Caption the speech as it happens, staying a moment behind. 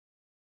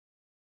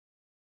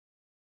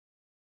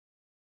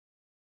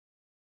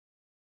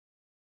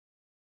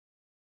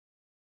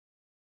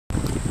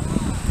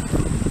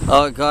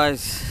Alright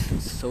guys,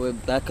 so we're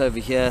back over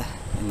here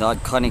in the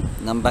iconic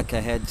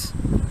Nambucca Heads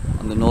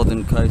on the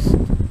northern coast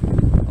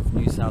of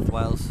New South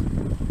Wales,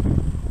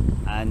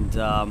 and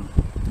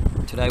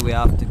today we're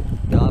after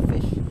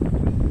garfish.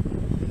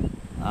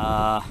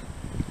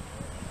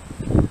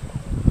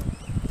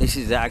 This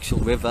is the actual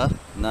river,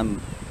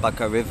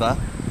 Nambucca River,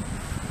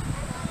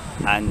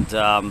 and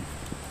show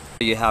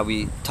you how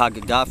we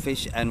target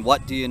garfish. And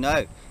what do you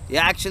know? You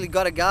actually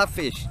got a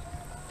garfish!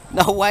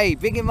 No way,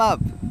 pick him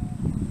up!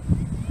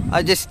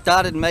 I just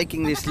started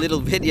making this little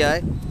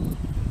video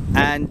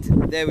and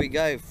there we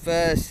go,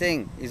 first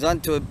thing is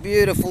onto a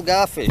beautiful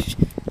garfish.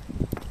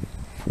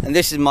 And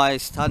this is my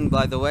son,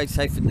 by the way,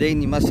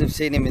 Saifuddin. You must have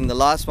seen him in the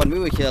last one. We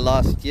were here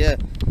last year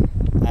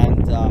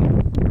and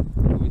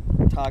we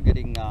were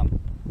targeting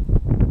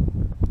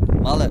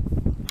mullet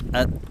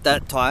at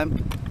that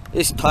time.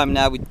 This time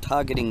now we're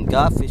targeting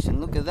garfish, and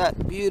look at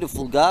that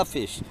beautiful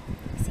garfish.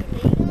 Is it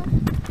legal?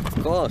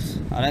 Of course,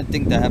 I don't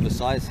think they have a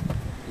size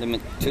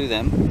limit to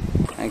them.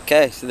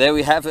 Okay, so there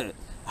we have it,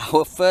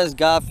 our first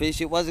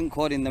garfish. It wasn't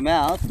caught in the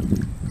mouth,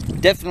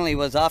 definitely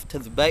was after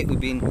the bait. We've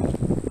been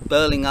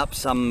burling up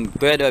some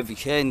bread over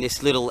here in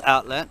this little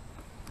outlet,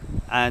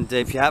 and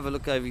if you have a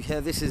look over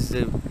here, this is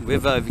the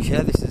river over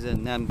here. This is the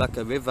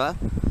Nambucca River,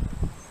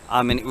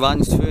 and it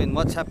runs through, and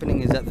what's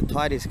happening is that the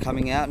tide is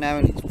coming out now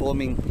and it's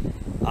forming,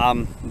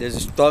 there's a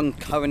strong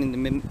current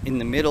in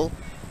the middle,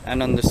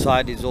 and on the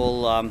side is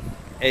all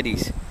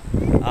eddies.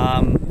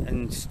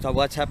 And so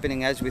what's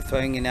happening as we're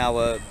throwing in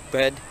our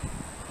bread,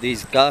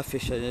 these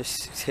garfish are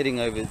just sitting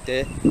over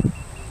there.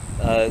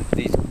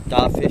 These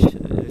garfish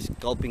are just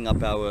gulping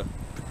up our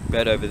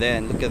bread over there,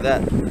 and look at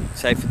that.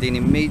 Saifuddin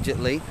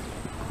immediately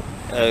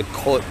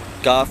caught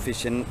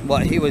garfish, and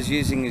what he was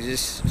using is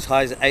this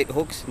size 8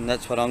 hooks, and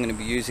that's what I'm going to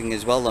be using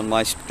as well on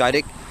my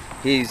Stratic.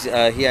 He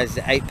has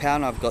the 8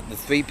 pound, I've got the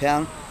 3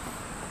 pound,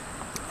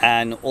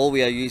 and all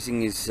we are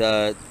using is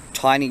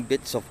tiny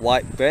bits of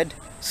white bread,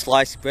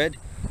 sliced bread.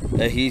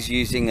 He's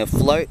using a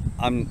float,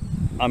 I'm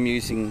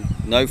using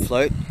no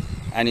float,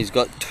 and he's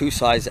got 2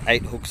 size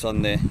 8 hooks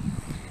on there.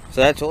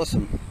 So that's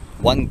awesome.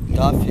 One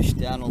garfish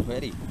down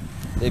already.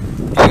 They're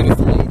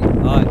beautiful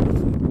eating. Alright,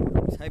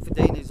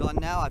 Saifuddin is on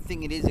now. I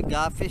think it is a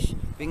garfish.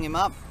 Bring him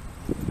up.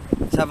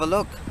 Let's have a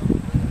look.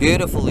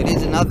 Beautiful, it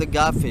is another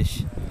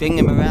garfish. Bring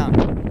him around.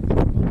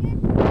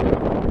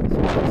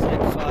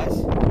 Same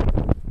size.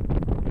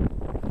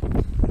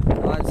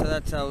 Alright, so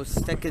that's our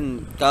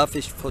second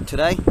garfish for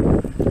today.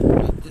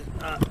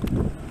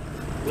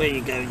 Where are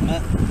you going,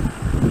 Matt?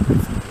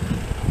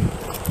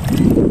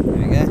 There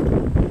we go.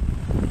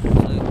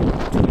 So,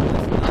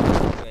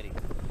 ready.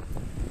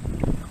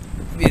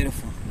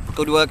 Beautiful.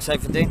 Good work,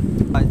 Saifuddin.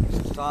 Right,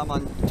 so I'm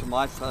on to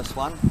my first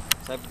one.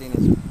 Saifuddin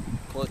has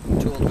caught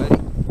 2 already.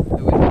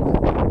 Here we go.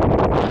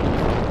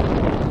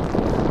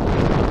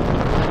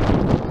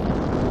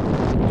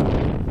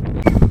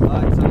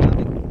 Alright, so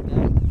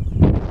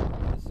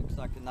this looks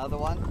like another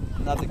one.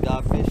 Another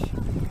garfish.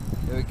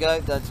 There we go,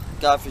 that's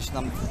garfish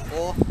number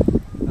 4.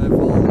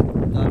 Overall,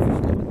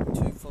 garfish number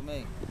 2 for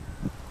me.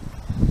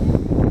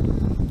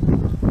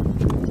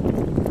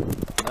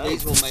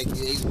 These will be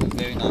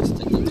very nice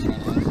techniques.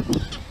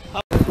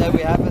 There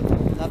we have it,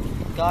 another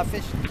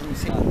garfish. Can you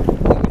see? There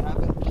we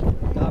have it,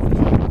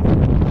 garfish.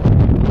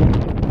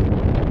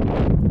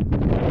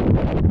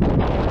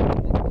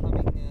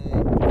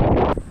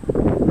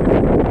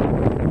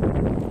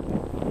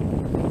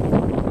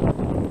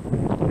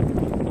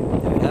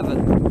 There we have it.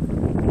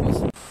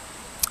 Awesome.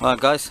 Alright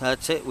guys,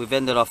 that's it. We've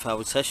ended off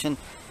our session.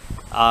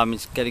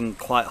 It's getting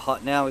quite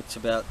hot now. It's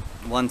about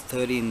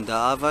 1:30 in the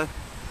Arvo,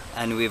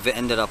 and we've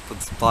ended up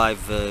with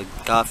 5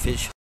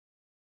 garfish